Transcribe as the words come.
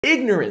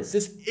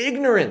This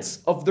ignorance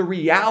of the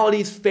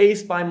realities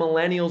faced by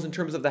millennials in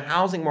terms of the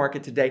housing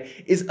market today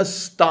is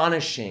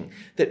astonishing.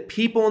 That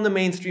people in the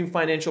mainstream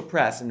financial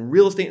press and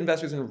real estate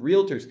investors and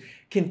realtors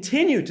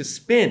continue to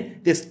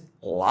spin this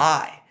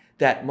lie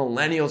that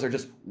millennials are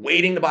just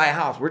waiting to buy a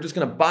house. We're just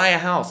gonna buy a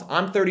house.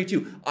 I'm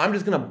 32, I'm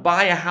just gonna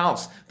buy a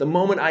house the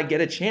moment I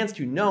get a chance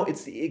to. No,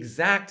 it's the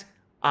exact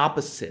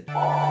opposite.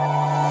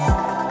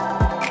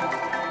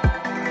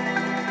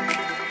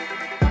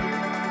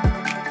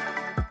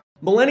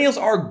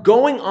 Millennials are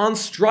going on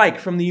strike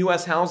from the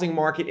US housing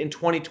market in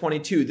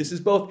 2022. This is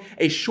both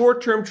a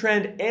short-term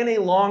trend and a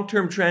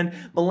long-term trend.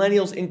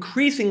 Millennials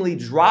increasingly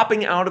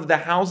dropping out of the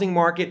housing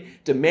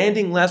market,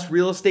 demanding less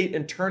real estate,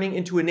 and turning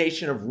into a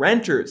nation of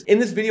renters. In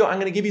this video, I'm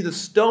going to give you the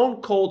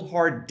stone-cold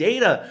hard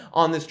data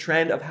on this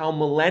trend of how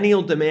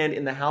millennial demand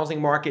in the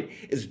housing market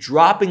is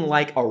dropping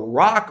like a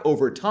rock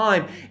over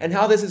time, and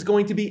how this is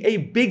going to be a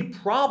big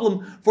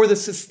problem for the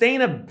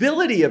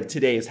sustainability of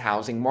today's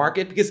housing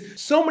market, because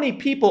so many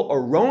people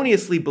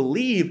erroneously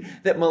believe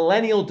that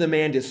millennial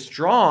demand is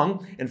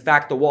strong. In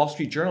fact, the Wall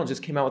Street Journal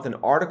just came out with an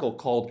article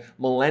called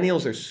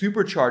 "Millennials Are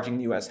Supercharging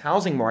the US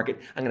Housing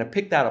Market." I'm going to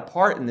pick that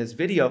apart in this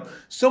video.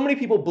 So many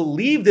people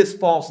believe this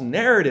false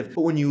narrative,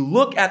 but when you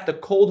look at the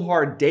cold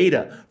hard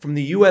data from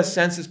the US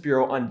Census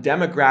Bureau on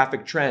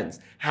demographic trends,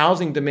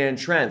 housing demand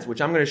trends, which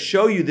I'm going to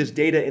show you this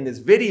data in this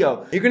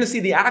video, you're going to see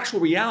the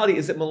actual reality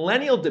is that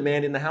millennial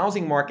demand in the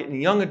housing market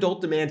and young adult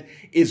demand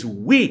is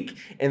weak,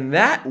 and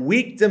that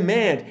weak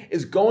demand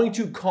is going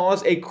to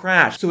cause a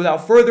crash. So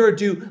without further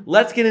ado,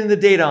 let's get into the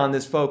data on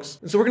this, folks.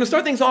 And so we're going to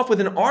start things off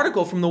with an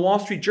article from the Wall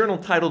Street Journal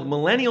titled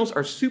 "Millennials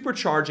Are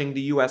Supercharging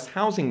the US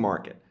Housing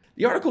Market."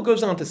 The article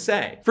goes on to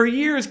say, for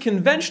years,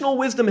 conventional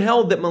wisdom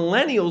held that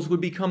millennials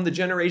would become the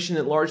generation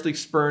that largely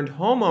spurned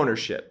home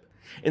ownership.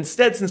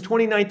 Instead, since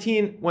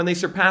 2019, when they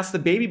surpassed the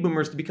baby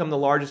boomers to become the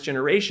largest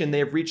generation, they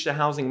have reached a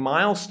housing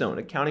milestone,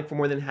 accounting for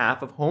more than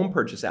half of home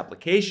purchase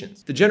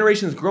applications. The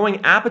generation's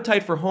growing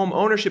appetite for home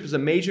ownership is a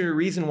major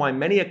reason why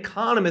many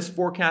economists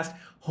forecast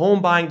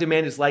home buying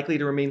demand is likely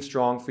to remain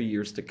strong for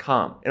years to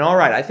come. And all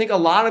right, I think a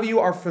lot of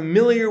you are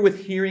familiar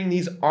with hearing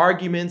these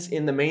arguments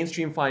in the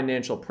mainstream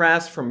financial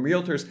press from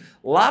realtors.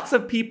 Lots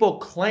of people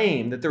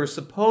claim that there is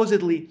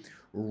supposedly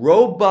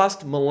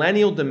robust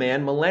millennial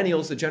demand.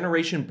 Millennials, the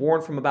generation born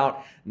from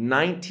about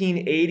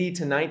 1980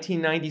 to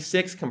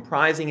 1996,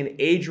 comprising an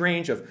age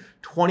range of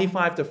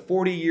 25 to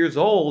 40 years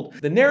old.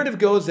 The narrative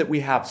goes that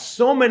we have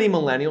so many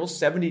millennials,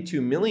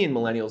 72 million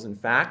millennials in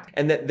fact,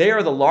 and that they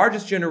are the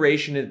largest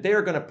generation and that they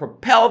are going to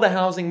propel the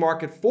housing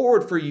market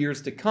forward for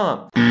years to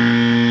come.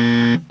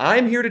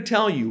 I'm here to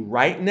tell you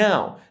right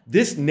now,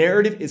 this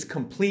narrative is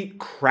complete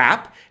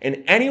crap,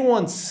 and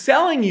anyone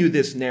selling you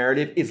this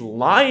narrative is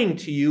lying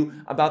to you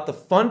about the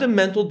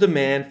fundamental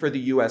demand for the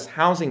US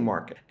housing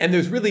market. And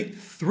there's really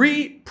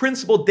three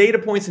principal data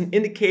points and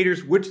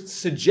indicators which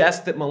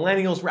suggest that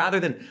millennials, rather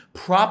than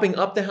propping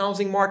up the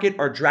housing market,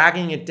 are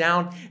dragging it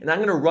down. And I'm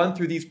going to run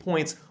through these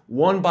points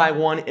one by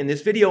one in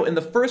this video. And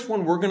the first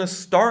one we're going to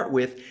start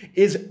with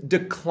is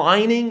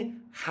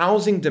declining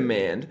housing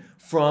demand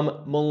from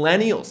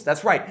millennials.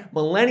 That's right.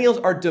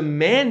 Millennials are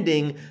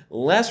demanding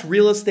less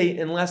real estate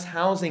and less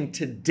housing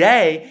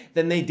today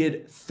than they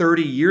did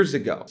 30 years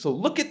ago. So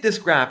look at this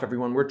graph,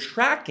 everyone. We're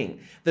tracking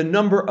the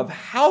number of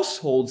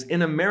households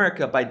in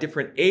America by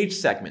different age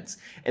segments.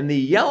 And the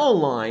yellow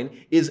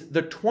line is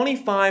the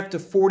 25 to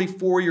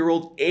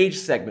 44-year-old age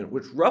segment,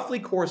 which roughly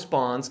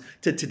corresponds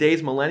to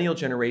today's millennial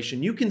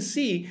generation. You can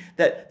see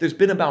that there's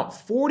been about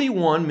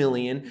 41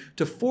 million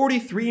to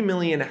 43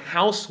 million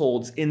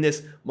households in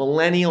this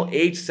millennial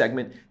age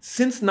segment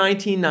since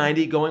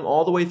 1990, going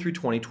all the way through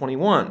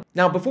 2021.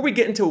 Now, before we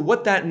get into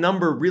what that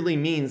number really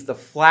means, the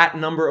flat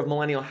number of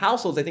millennial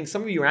households, I think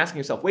some of you are asking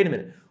yourself, wait a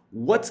minute,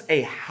 what's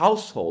a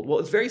household? Well,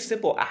 it's very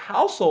simple. A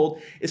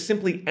household is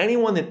simply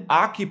anyone that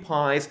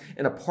occupies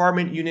an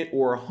apartment unit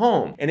or a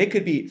home. And it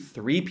could be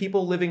 3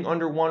 people living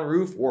under one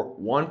roof or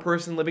 1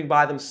 person living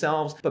by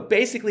themselves. But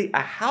basically,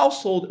 a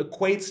household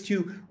equates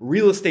to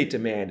real estate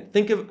demand.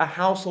 Think of a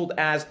household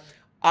as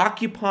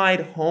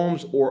occupied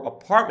homes or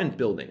apartment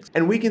buildings.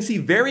 And we can see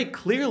very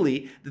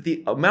clearly that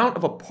the amount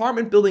of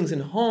apartment buildings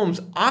and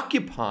homes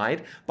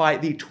occupied by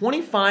the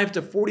 25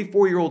 to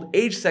 44-year-old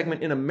age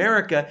segment in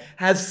America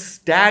has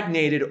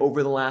stagnated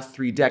over the last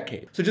 3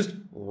 decades. So just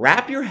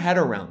wrap your head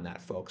around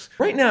that, folks.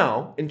 Right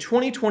now, in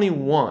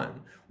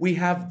 2021, we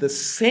have the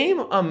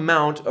same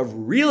amount of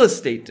real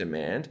estate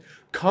demand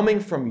coming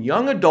from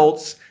young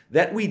adults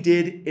that we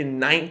did in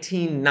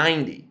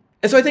 1990.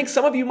 And so I think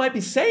some of you might be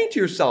saying to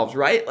yourselves,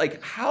 right,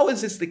 like, how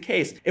is this the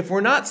case? If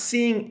we're not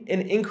seeing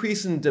an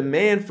increase in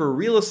demand for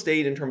real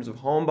estate in terms of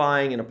home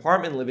buying and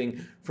apartment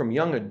living from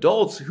young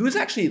adults, who's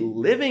actually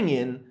living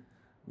in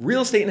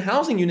real estate and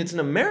housing units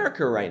in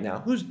America right now?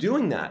 Who's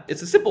doing that?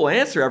 It's a simple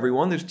answer,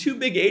 everyone. There's 2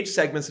 big age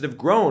segments that have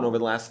grown over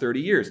the last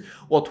 30 years.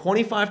 While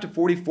 25 to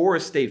 44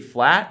 has stayed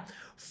flat,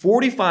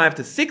 45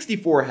 to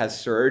 64 has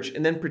surged,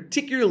 and then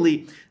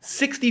particularly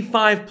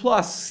 65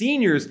 plus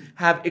seniors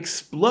have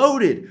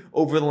exploded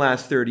over the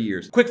last 30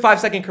 years. Quick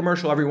 5-second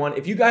commercial, everyone.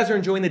 If you guys are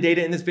enjoying the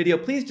data in this video,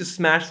 please just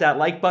smash that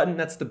like button.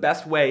 That's the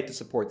best way to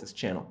support this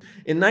channel.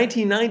 In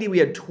 1990, we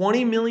had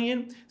 20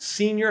 million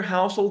senior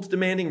households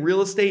demanding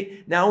real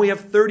estate. Now we have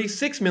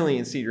 36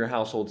 million senior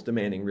households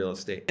demanding real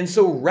estate. And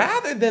so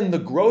rather than the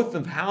growth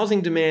of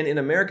housing demand in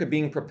America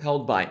being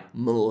propelled by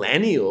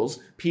millennials,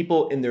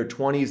 people in their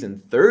 20s and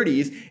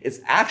 30s,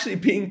 it's actually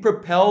being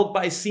propelled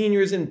by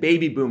seniors and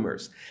baby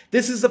boomers.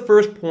 This is the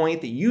first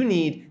point that you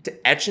need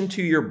to etch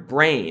into your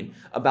brain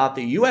about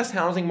the US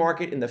housing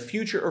market and the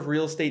future of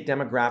real estate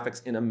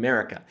demographics in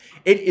America.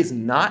 It is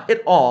not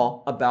at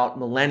all about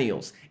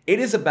millennials. It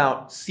is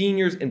about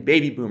seniors and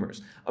baby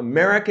boomers.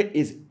 America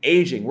is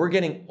aging. We're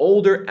getting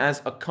older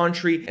as a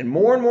country, and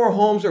more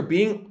homes are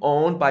being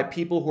owned by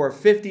people who are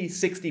 50,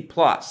 60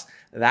 plus.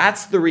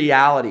 That's the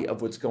reality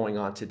of what's going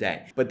on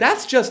today. But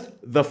that's just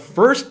the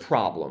first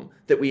problem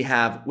that we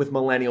have with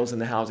millennials in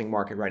the housing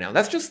market right now.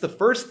 That's just the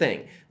first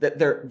thing, that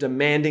they're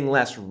demanding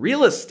less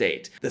real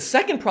estate. The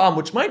second problem,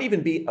 which might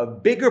even be a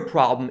bigger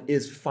problem,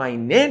 is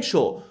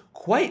financial.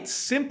 Quite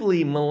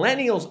simply,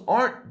 millennials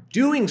aren't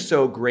doing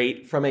so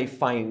great from a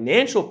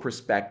financial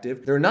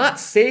perspective. They're not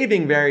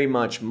saving very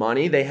much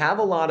money. They have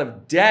a lot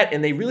of debt,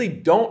 and they really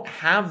don't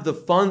have the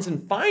funds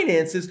and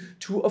finances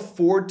to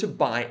afford to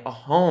buy a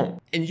home.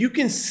 And you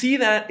can see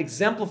that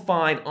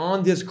exemplified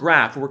on this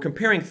graph. We're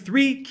comparing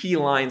 3 key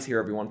lines here,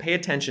 everyone. Pay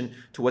attention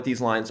to what these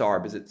lines are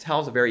because it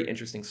tells a very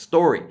interesting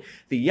story.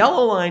 The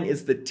yellow line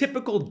is the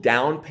typical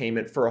down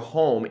payment for a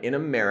home in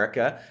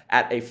America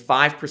at a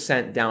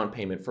 5% down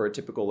payment for a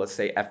typical, let's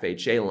say,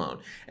 FHA loan.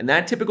 And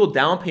that typical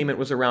down payment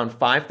was around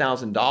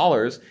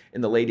 $5,000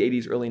 in the late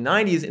 80s, early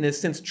 90s, and has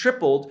since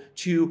tripled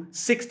to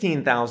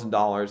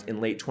 $16,000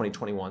 in late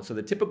 2021. So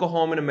the typical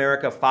home in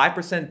America,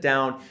 5%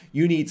 down,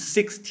 you need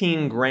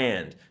 16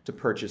 grand to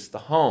purchase the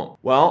home.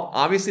 Well,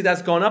 obviously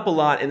that's gone up a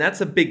lot, and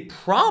that's a big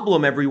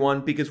problem,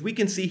 everyone, because we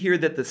can see here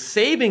that the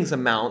savings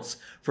amounts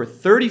for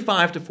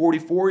 35 to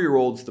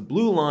 44-year-olds, the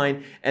blue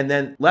line, and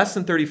then less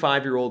than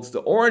 35-year-olds, the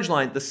orange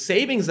line, the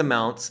savings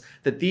amounts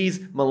that these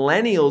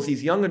millennials,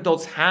 these young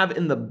adults have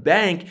in the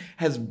bank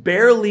has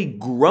barely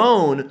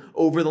grown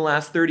over the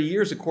last 30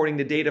 years, according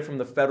to data from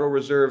the Federal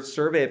Reserve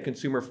Survey of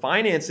Consumer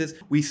Finances.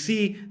 We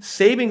see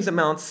savings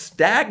amounts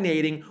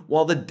stagnating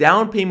while the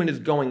down payment is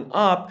going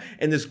up,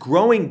 and this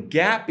growing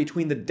gap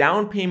between the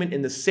down payment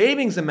and the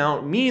savings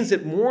amount means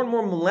that more and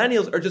more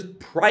millennials are just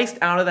priced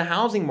out of the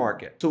housing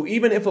market. So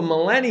even if a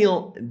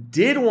millennial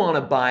did want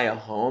to buy a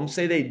home,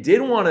 say they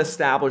did want to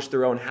establish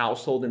their own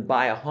household and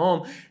buy a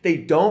home, they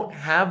don't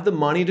have the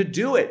money to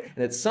do it.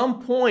 And at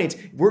some point,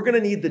 we're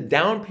going to need the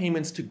down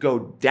payments to go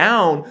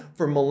down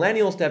for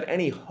millennials to have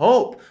any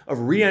hope of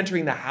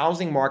re-entering the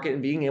housing market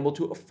and being able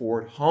to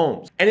afford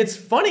homes. And it's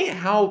funny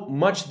how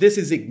much this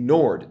is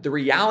ignored. The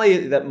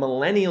reality that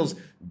millennials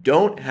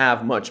don't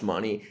have much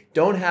money,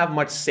 don't have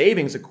much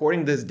savings,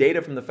 according to this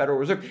data from the Federal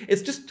Reserve.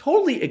 It's just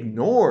totally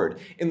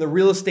ignored in the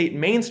real estate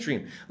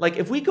mainstream. Like,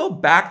 if we go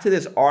back to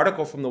this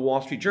article from the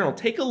Wall Street Journal,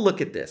 take a look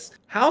at this.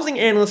 Housing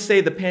analysts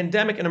say the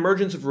pandemic and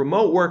emergence of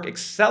remote work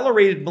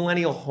accelerated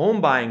millennial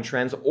home buying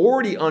trends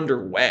already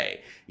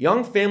underway.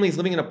 Young families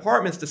living in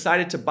apartments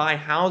decided to buy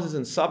houses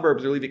in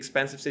suburbs or leave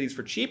expensive cities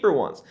for cheaper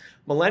ones.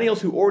 Millennials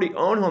who already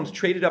own homes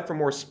traded up for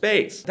more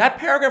space. That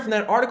paragraph in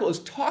that article is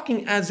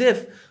talking as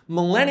if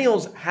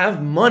millennials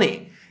have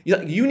money.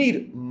 You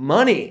need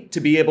money to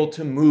be able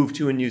to move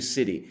to a new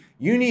city.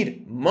 You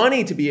need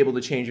money to be able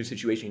to change your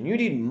situation. You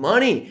need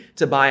money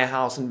to buy a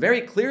house. And very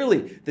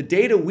clearly, the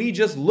data we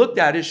just looked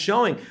at is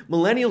showing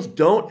millennials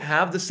don't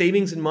have the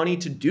savings and money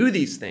to do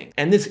these things.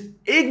 And this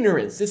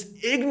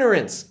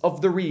ignorance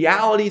of the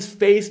realities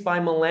faced by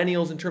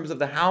millennials in terms of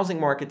the housing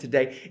market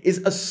today is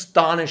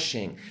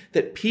astonishing.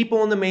 That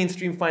people in the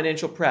mainstream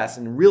financial press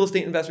and real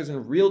estate investors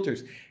and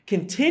realtors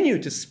continue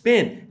to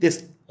spin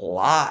this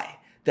lie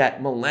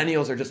that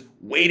millennials are just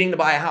waiting to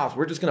buy a house.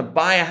 We're just going to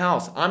buy a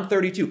house. I'm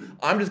 32.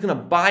 I'm just going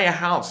to buy a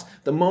house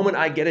the moment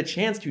I get a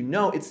chance to.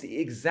 No, it's the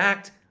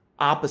exact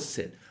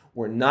opposite.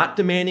 We're not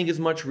demanding as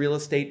much real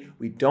estate.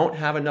 We don't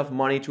have enough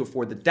money to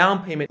afford the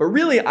down payment. But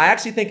really, I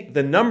actually think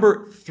the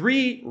number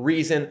 3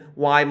 reason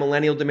why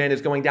millennial demand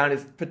is going down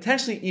is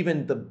potentially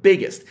even the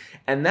biggest.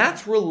 And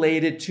that's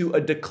related to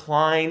a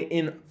decline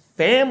in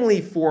family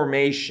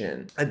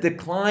formation, a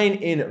decline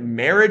in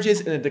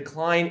marriages, and a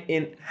decline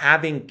in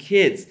having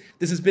kids.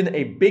 This has been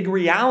a big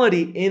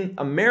reality in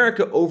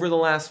America over the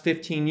last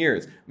 15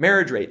 years.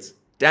 Marriage rates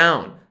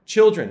down,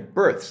 children,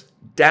 births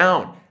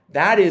down.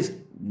 That is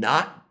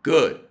not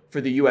good for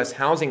the US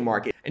housing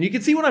market. And you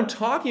can see what I'm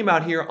talking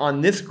about here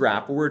on this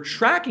graph, where we're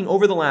tracking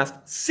over the last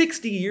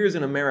 60 years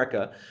in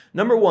America.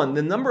 Number 1,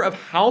 the number of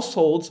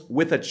households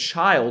with a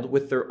child,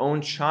 with their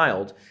own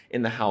child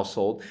in the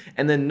household.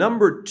 And then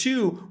number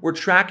 2, we're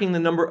tracking the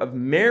number of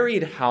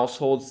married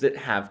households that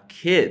have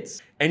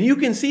kids. And you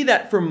can see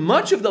that for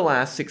much of the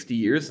last 60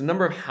 years, the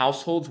number of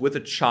households with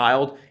a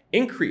child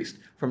increased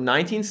from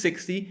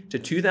 1960 to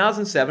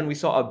 2007, we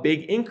saw a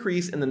big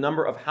increase in the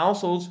number of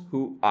households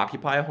who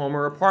occupy a home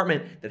or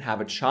apartment that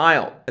have a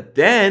child. But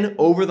then,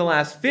 over the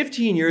last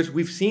 15 years,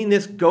 we've seen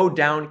this go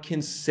down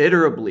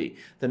considerably.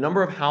 The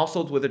number of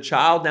households with a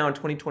child now in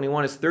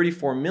 2021 is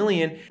 34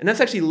 million, and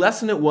that's actually less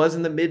than it was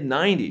in the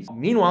mid-90s.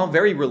 Meanwhile,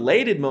 very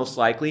related most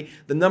likely,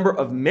 the number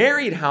of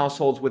married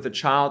households with a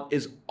child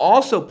is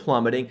also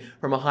plummeting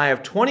from a high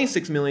of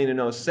 26 million in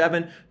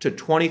 2007 to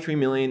 23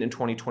 million in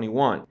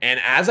 2021. And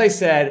as I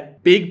said,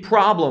 big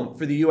problem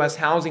for the US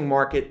housing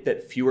market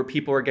that fewer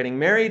people are getting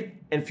married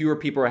and fewer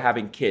people are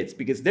having kids,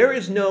 because there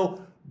is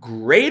no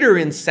greater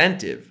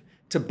incentive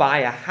to buy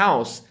a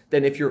house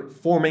than if you're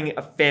forming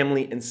a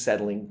family and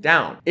settling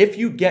down. If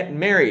you get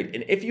married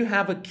and if you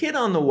have a kid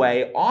on the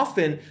way,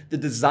 often the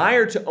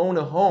desire to own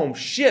a home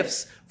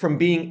shifts from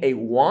being a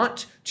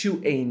want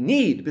to a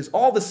need, because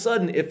all of a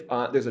sudden, if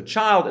there's a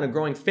child and a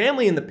growing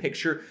family in the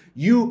picture,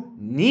 you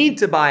need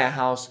to buy a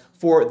house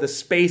for the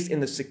space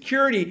and the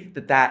security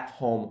that that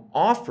home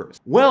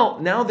offers. Well,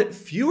 now that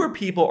fewer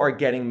people are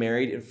getting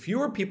married and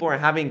fewer people are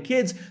having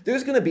kids,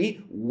 there's gonna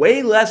be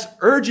way less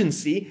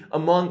urgency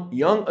among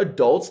young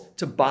adults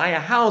to buy a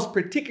house,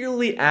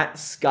 particularly at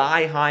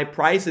sky-high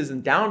prices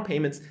and down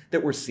payments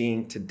that we're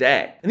seeing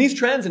today. And these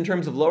trends in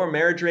terms of lower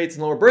marriage rates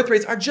and lower birth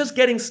rates are just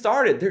getting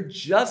started. They're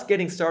just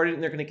getting started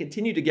and they're gonna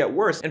continue to get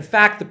worse. In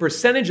fact, the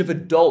percentage of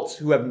adults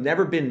who have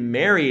never been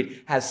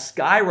married has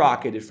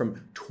skyrocketed from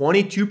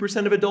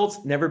 22% of adults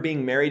never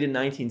being married in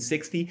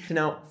 1960 to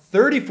now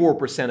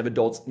 34% of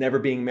adults never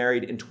being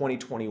married in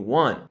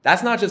 2021.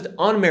 That's not just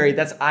unmarried,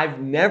 that's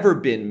I've never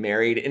been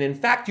married. And in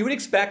fact, you would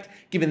expect,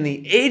 given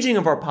the aging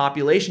of our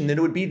population, that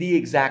it would be the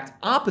exact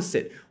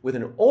opposite. With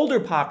an older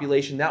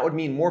population, that would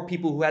mean more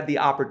people who had the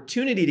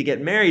opportunity to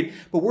get married,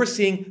 but we're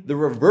seeing the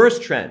reverse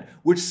trend,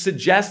 which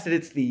suggests that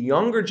it's the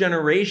younger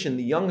generation,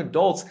 the young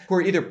adults, who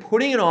are either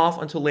putting it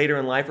off until later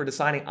in life or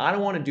deciding, I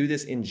don't want to do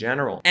this in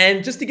general.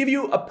 And just to give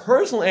you a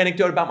personal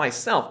anecdote about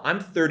myself, I'm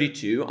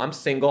 32, I'm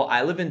single,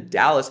 I live in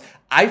Dallas.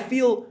 I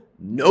feel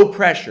no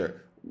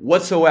pressure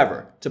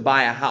whatsoever to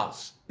buy a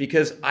house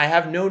because I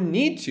have no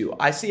need to.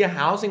 I see a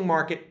housing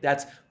market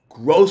that's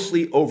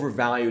grossly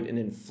overvalued and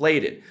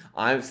inflated.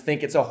 I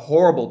think it's a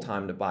horrible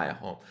time to buy a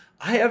home.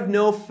 I have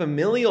no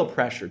familial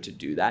pressure to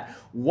do that.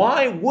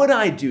 Why would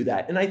I do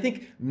that? And I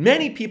think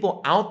many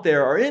people out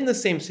there are in the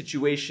same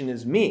situation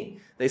as me.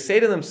 They say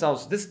to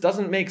themselves, this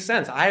doesn't make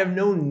sense. I have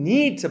no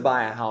need to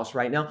buy a house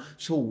right now,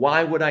 so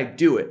why would I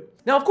do it?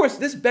 Now, of course,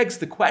 this begs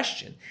the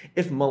question,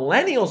 if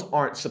millennials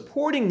aren't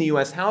supporting the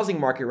US housing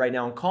market right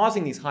now and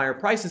causing these higher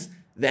prices,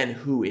 then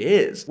who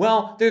is?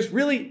 Well, there's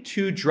really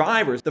two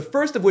drivers, the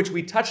first of which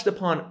we touched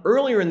upon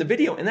earlier in the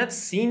video, and that's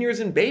seniors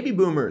and baby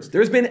boomers.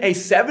 There's been a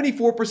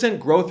 74%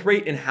 growth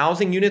rate in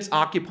housing units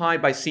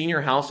occupied by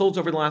senior households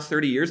over the last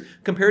 30 years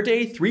compared to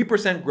a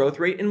 3% growth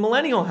rate in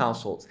millennial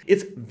households.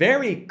 It's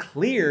very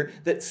clear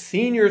that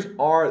seniors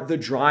are the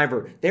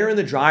driver. They're in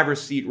the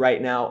driver's seat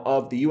right now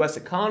of the US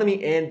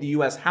economy and the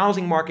US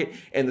housing market,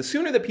 and the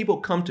sooner that people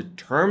come to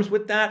terms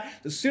with that,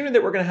 the sooner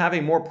that we're gonna have a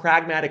more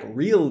pragmatic,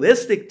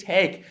 realistic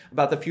take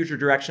about the future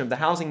direction of the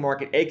housing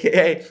market,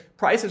 aka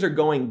prices are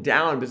going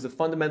down because the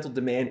fundamental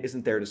demand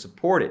isn't there to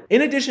support it.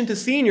 In addition to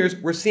seniors,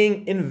 we're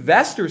seeing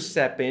investors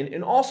step in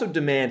and also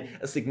demand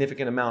a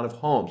significant amount of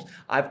homes.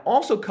 I've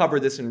also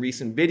covered this in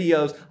recent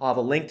videos. I'll have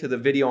a link to the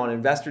video on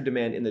investor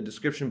demand in the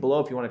description below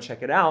if you want to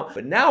check it out.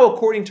 But now,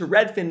 according to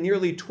Redfin,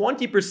 nearly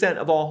 20%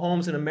 of all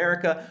homes in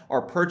America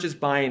are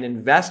purchased by an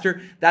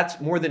investor. That's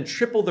more than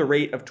triple the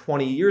rate of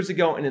 20 years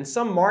ago. And in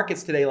some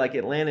markets today, like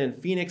Atlanta and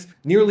Phoenix,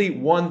 nearly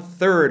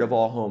 1/3 of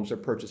all homes are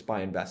purchased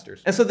by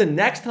investors. And so the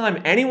next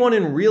time anyone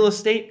in real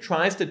estate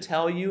tries to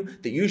tell you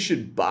that you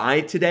should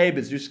buy today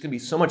because there's gonna be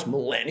so much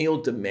millennial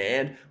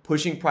demand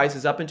pushing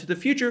prices up into the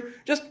future,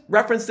 just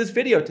reference this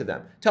video to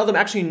them. Tell them,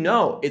 actually,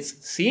 no,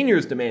 it's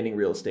seniors demanding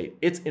real estate.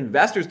 It's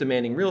investors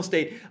demanding real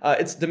estate.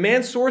 It's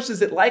demand sources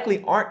that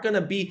likely aren't gonna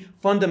be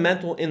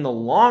fundamental in the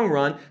long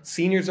run.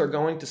 Seniors are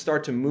going to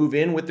start to move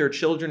in with their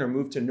children or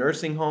move to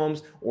nursing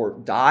homes or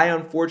die,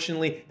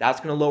 unfortunately. That's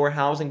gonna lower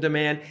housing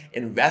demand.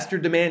 Investor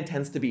demand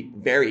tends to be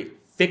very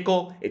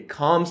fickle. It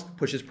comes,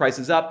 pushes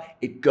prices up,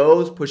 it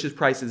goes, pushes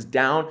prices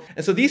down.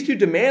 And so these two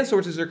demand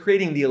sources are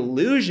creating the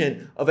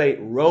illusion of a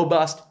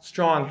robust,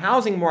 strong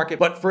housing market.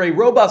 But for a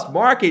robust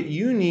market,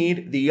 you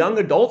need the young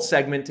adult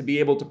segment to be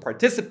able to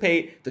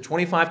participate, the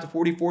 25 to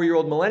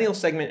 44-year-old millennial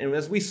segment. And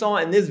as we saw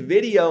in this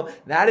video,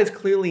 that is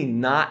clearly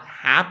not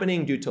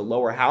happening due to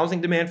lower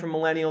housing demand from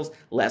millennials,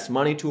 less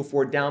money to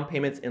afford down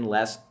payments, and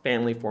less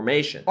family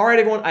formation. All right,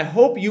 everyone, I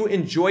hope you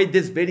enjoyed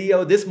this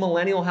video. This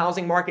millennial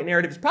housing market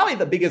narrative is probably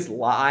the biggest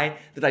lie lie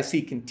that I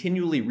see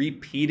continually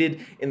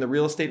repeated in the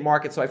real estate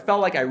market. So I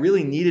felt like I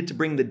really needed to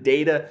bring the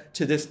data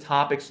to this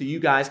topic so you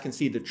guys can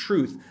see the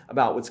truth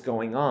about what's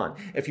going on.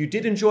 If you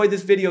did enjoy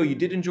this video, you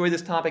did enjoy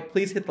this topic,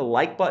 please hit the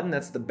like button.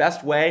 That's the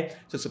best way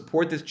to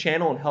support this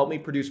channel and help me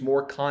produce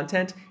more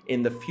content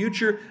in the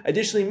future.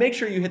 Additionally, make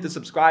sure you hit the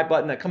subscribe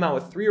button. I come out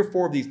with 3 or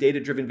 4 of these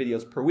data-driven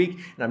videos per week,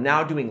 and I'm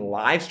now doing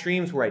live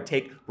streams where I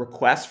take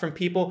requests from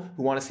people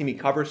who want to see me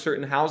cover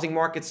certain housing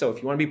markets. So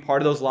if you want to be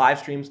part of those live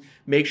streams,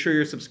 make sure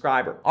you're a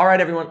subscriber. All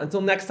right, everyone,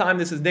 until next time,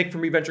 this is Nick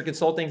from Reventure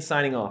Consulting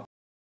signing off.